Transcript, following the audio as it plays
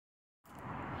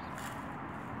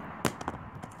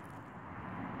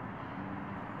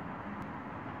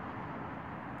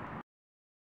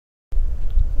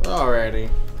Alrighty.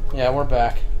 Yeah, we're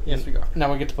back. Yes, we are. Now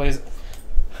we get to play as...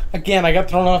 Again, I got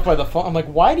thrown off by the phone. I'm like,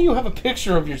 why do you have a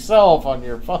picture of yourself on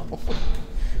your phone?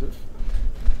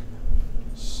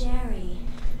 Sherry,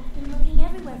 I've been looking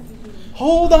everywhere for you.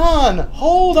 Hold on!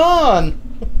 Hold on!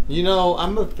 You know,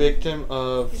 I'm a victim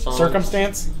of songs.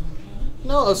 Circumstance?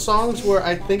 No, of songs where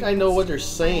I think I know what they're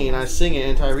saying. I sing it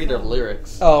until I read their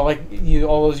lyrics. Oh, like you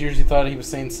all those years you thought he was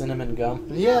saying cinnamon gum?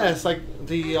 Yeah, it's like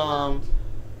the,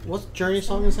 what Journey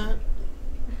song is that?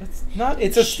 It's not.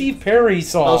 It's a Steve Perry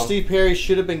song. Oh, Steve Perry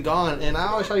Should Have Been Gone. And I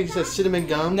always thought he said cinnamon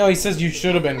gum. No, he says you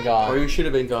should have been gone. Or you should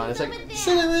have been gone. It's like,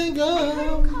 cinnamon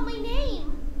Call gum. my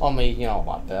name. Only, you know, a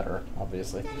lot better,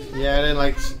 obviously. Yeah, and then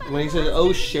like, when he said,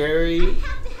 oh, Sherry,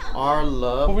 our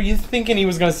love. What were you thinking he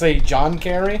was going to say? John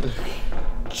Kerry?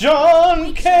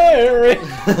 John Kerry!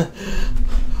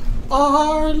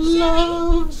 Our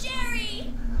love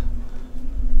Sherry!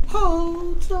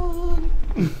 holds on.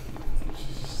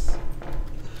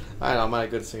 I know, I'm not a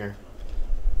good singer.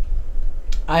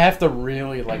 I have to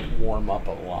really, like, warm up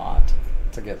a lot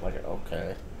to get, like,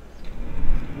 okay.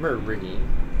 Marie.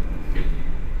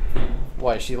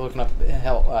 Why, is she looking up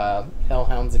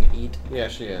Hellhounds and Heat? Yeah,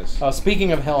 she is. Oh,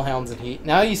 speaking of Hellhounds and Heat,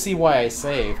 now you see why I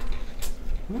saved.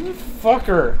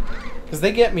 Fucker. Because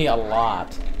they get me a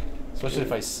lot. Especially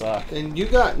if I suck. And you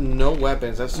got no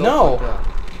weapons. That's so No. fucked up.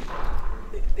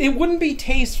 It wouldn't be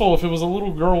tasteful if it was a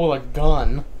little girl with a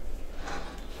gun.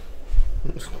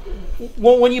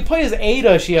 Well, when you play as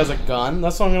Ada, she has a gun.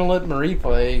 That's what I'm going to let Marie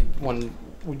play when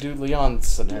we do Leon's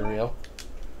scenario.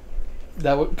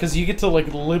 Because you get to,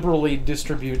 like, liberally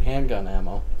distribute handgun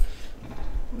ammo.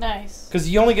 Nice. Because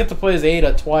you only get to play as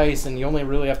Ada twice, and you only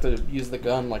really have to use the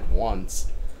gun, like,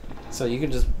 once. So you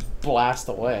can just blast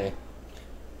away.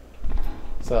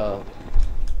 So,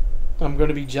 I'm going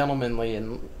to be gentlemanly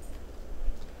and...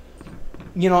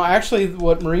 You know, actually,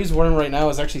 what Marie's wearing right now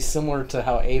is actually similar to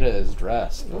how Ada is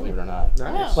dressed, believe it or not.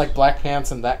 Nice. Like black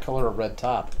pants and that color of red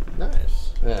top.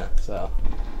 Nice. Yeah, so...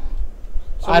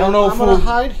 So I don't know I'm if gonna we'll...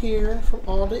 hide here from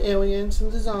all the aliens and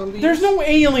the zombies. There's no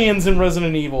aliens in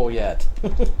Resident Evil yet.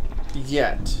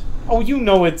 Yet. Oh, you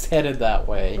know it's headed that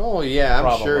way. Oh yeah, I'm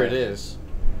Probably. sure it is.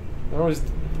 They're always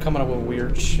coming up with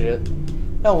weird shit.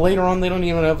 Hell, later on they don't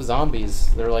even have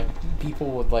zombies. They're like people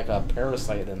with like a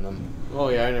parasite in them. Oh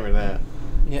yeah, I remember that.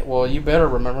 Yeah, well, you better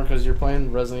remember because you're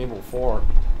playing Resident Evil 4.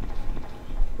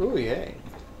 Ooh yay.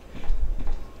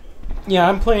 Yeah,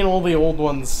 I'm playing all the old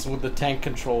ones with the tank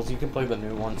controls. You can play the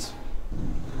new ones.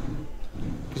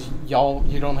 'Cause y'all,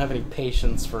 you don't have any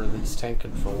patience for these tank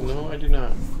controls. No, I do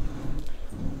not.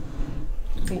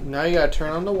 Now you gotta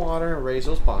turn on the water and raise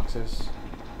those boxes.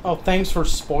 Oh, thanks for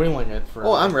spoiling it for...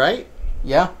 Oh, I'm right?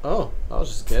 Yeah? Oh, I was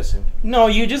just guessing. No,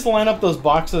 you just line up those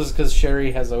boxes because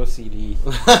Sherry has OCD.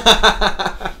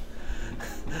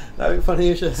 That'd be funny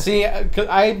if you... See, cause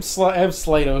I have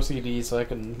slight OCD, so I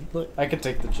can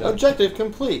take the joke. Objective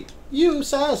complete. You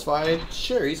satisfied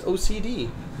Sherry's OCD.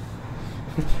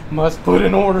 Must put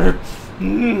in order.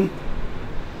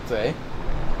 Say.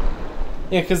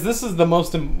 Yeah, because this is the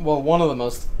most, one of the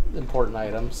most important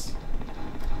items.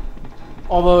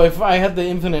 Although, if I had the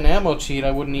infinite ammo cheat,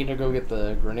 I wouldn't need to go get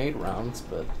the grenade rounds,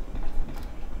 but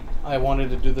I wanted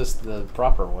to do this the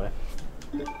proper way.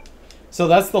 So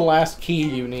that's the last key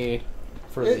you need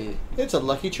for It's a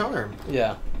lucky charm.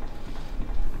 Yeah.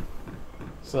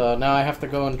 So now I have to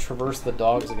go and traverse the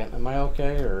dogs again. Am I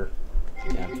okay, or...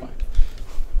 Yeah, I'm fine.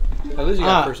 At least you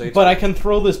got first aid. But I can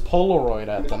throw this Polaroid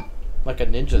at them, like a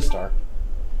ninja star.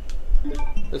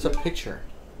 It's a picture.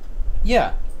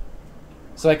 Yeah.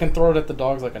 So I can throw it at the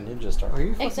dogs like a ninja star. Are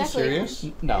you fucking Exactly. serious?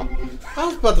 No. I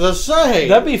was about to say.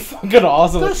 That'd be fucking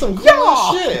awesome. That's some cool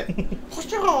Yeah! shit.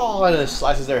 And it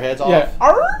slices their heads off. Yeah.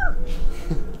 Arr!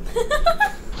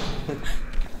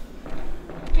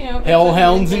 You know,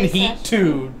 Hellhounds in midday Heat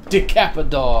session. 2.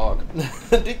 Decapadog.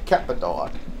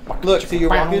 Decapadog. Look, see, you're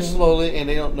walking slowly and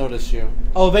they don't notice you.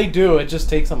 Oh, they do. It just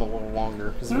takes them a little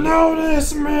longer.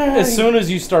 Notice me! As soon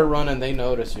as you start running, they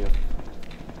notice you.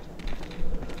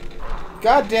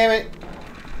 God damn it.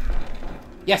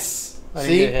 Yes! I didn't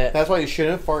See, get hit. that's why you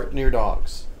shouldn't fart near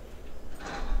dogs.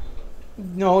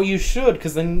 No, you should,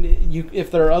 because then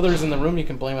if there are others in the room, you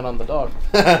can blame it on the dog.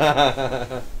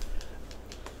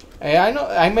 Hey, I know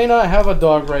I may not have a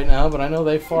dog right now, but I know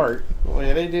they fart. Well,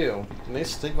 yeah, they do. And they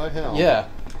stink like hell. Yeah,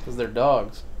 because they're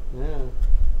dogs. Yeah.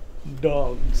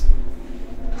 Dogs.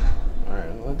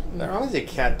 Alright, They're always a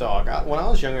cat dog. When I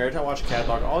was younger, every time I watched Cat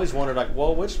Dog, I always wondered, like,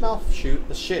 well, which mouth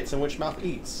shits and which mouth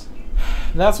eats?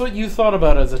 that's what you thought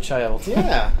about as a child.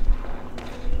 Yeah.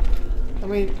 I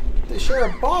mean, they share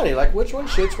a body. Like, which one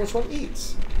shits, which one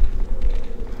eats?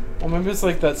 Well, maybe it's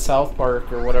like that South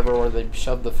Park or whatever where they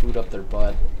shove the food up their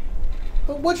butt.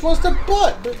 But which one's the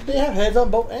butt? They have heads on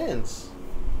both ends.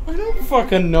 I don't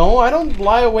fucking know. I don't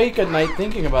lie awake at night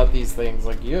thinking about these things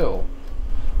like you.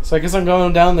 So I guess I'm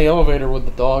going down the elevator with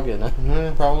the dog in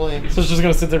it. Probably. So it's just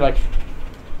gonna sit there like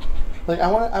I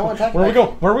want to attack. Where are we going?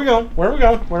 Where are we going? Where are we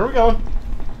going? Where are we going?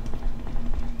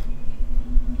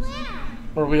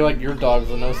 Or are we like your dog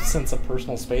with no sense of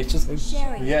personal space? Just like,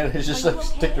 Sherry. Yeah, it's just are you like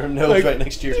okay? stick their nose Like- right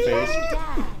next to your face.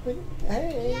 Dad.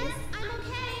 Hey. I'm okay.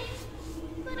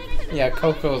 But I couldn't yeah,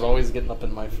 Coco's always getting up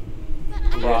in my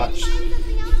crotch.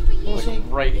 Well, Like see,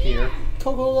 right here.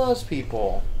 Coco loves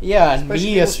people. Yeah, and Especially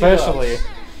me people she especially. loves.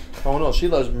 Oh no, she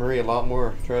loves Marie a lot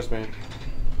more. Trust me.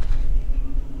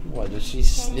 What, does she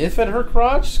sniff at her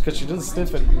crotch? Because she doesn't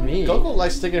sniff at me. Coco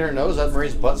likes sticking her nose up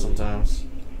Marie's butt sometimes.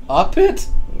 Up it?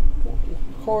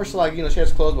 Of course, like, you know, she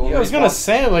has clothes, but when Yeah, I was Marie's gonna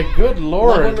say, like, good like when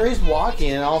lord. Marie's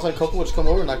walking, and all of a sudden Coco would just come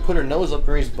over and like put her nose up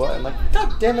Marie's butt. I'm like,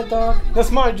 God damn it, dog.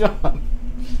 That's my job.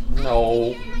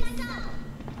 No.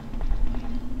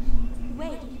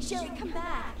 Wait, Sherry, come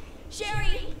back.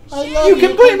 Sherry! I love You can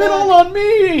come blame it back. all on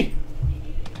me!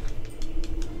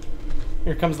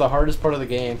 Here comes the hardest part of the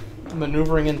game.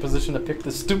 Maneuvering in position to pick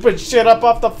the stupid shit up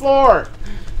off the floor!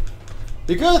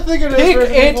 You gotta think of this. Pick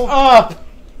Resident it Evil. up!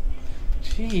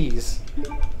 Jeez.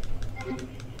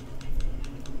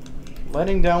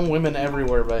 Letting down women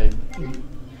everywhere by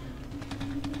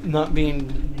not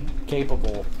being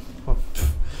capable of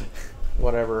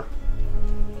whatever.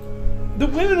 The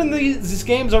women in these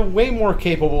games are way more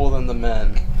capable than the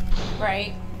men.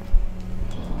 Right.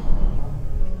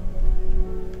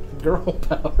 Girl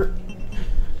power.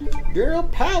 Girl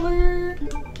power.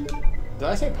 Did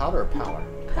I say powder or power?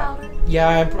 Powder.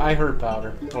 Yeah, I heard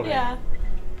powder. Okay. Yeah.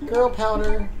 Girl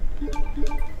powder.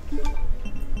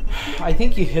 I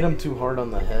think you hit him too hard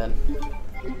on the head.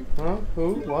 Huh?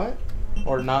 Who? What?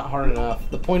 Or not hard enough.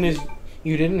 The point is,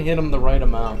 you didn't hit him the right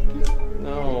amount.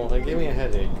 No, they gave me a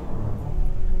headache.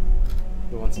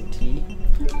 You want some tea?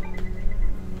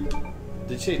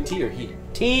 Did you say tea or heat?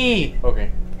 Tea!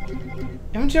 Okay.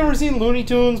 Haven't you ever seen Looney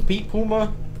Tunes, Pete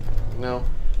Puma? No.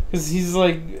 Because he's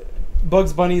like,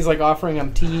 Bugs Bunny's like offering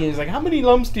him tea, and he's like, how many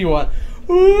lumps do you want?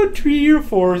 Oh, 3 or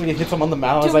 4. And he hits him on the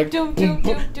mouth. He's like, Dum, boom, dum,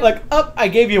 boom. dum, dum. Like, up, I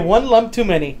gave you 1 lump too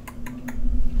many.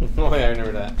 Oh yeah, I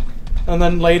remember that. And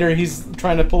then later he's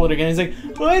trying to pull it again. He's like,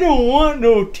 I don't want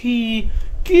no tea.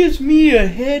 Gives me a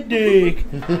headache.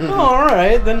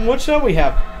 Alright, then what shall we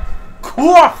have?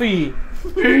 Coffee!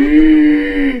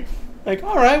 Like,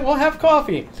 alright, we'll have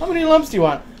coffee. How many lumps do you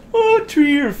want? Oh,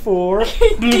 3 or 4.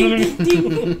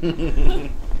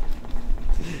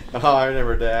 Oh, I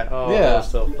remember that. Oh, Yeah. that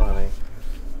was so funny.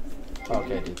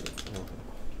 Okay, dude.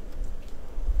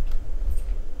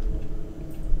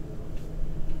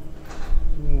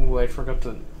 Ooh, I forgot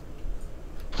to...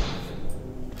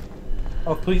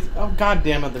 Oh, please. Oh, god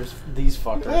damn it, there's these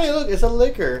fuckers. Hey, look, it's a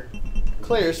liquor.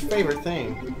 Claire's favorite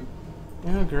thing.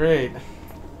 Oh, great.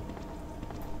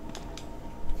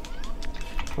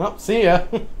 Well, see ya.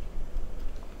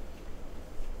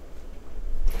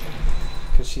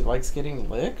 Because she likes getting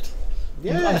licked?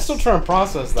 Yeah. I'm still trying to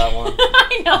process that one.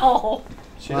 I know.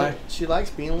 She likes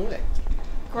being licked.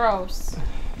 Gross.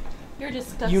 You're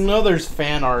disgusting. You know there's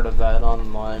fan art of that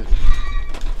online.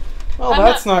 Well, I'm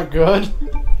that's not good.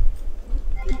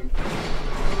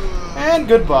 And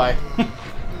goodbye.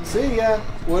 See ya.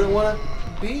 Wouldn't want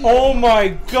to be. Oh my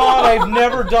god, I've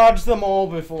never dodged them all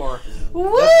before.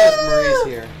 Woo! That's because Marie's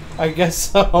here. I guess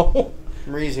so.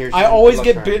 Marie's here. I She's always luck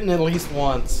get charm. bitten at least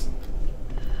once.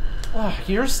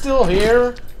 You're still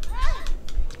here?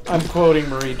 I'm quoting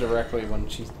Marie directly when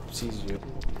she sees you.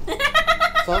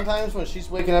 Sometimes when she's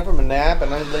waking up from a nap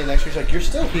and I'm laying next to her, she's like, "You're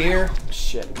still here."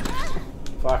 Shit.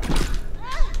 Fuck.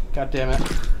 God damn it.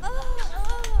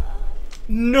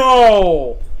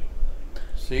 No!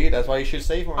 See, that's why you should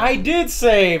save more. I did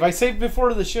save. I saved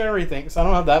before the Sherry thing, so I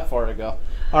don't have that far to go.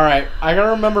 Alright, I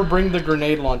gotta remember bring the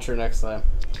grenade launcher next time.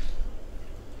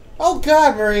 Oh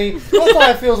God, Marie. That's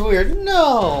why it feels weird.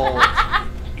 No.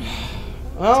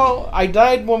 Well, I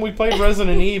died when we played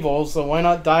Resident Evil, so why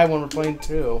not die when we're playing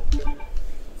 2?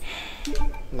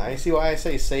 Now you see why I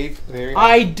say save very.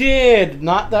 I did!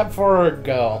 Not that far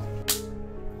ago.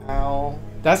 Ow.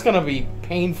 That's gonna be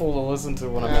painful to listen to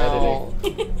when I'm Ow.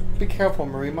 editing. Be careful,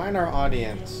 Marie. Mind our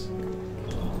audience.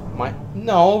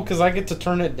 No, because I get to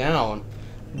turn it down.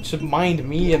 It should mind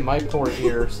me and my poor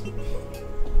ears.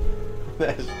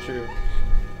 That is true.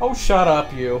 Oh, shut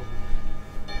up, you.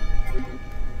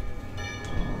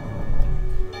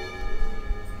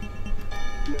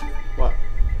 What?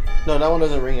 No, that one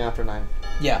doesn't ring after 9.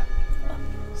 Yeah.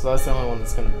 So that's the only one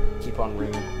that's gonna keep on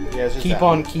ringing. Yeah, it's just Keep that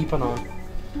on one. keeping on.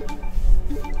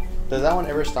 Does that one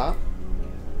ever stop?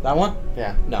 That one?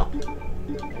 Yeah. No.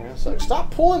 Yeah, it's like, stop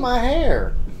pulling my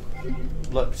hair.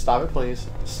 Look, stop it, please.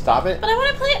 Stop it. But I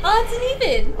want to play odds and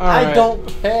even. I Alright. don't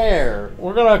care.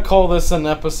 We're gonna call this an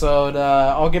episode.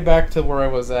 I'll get back to where I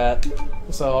was at.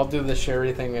 So I'll do the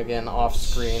Sherry thing again off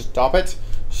screen. Stop it.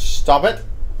 Stop it.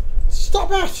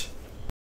 Stop it.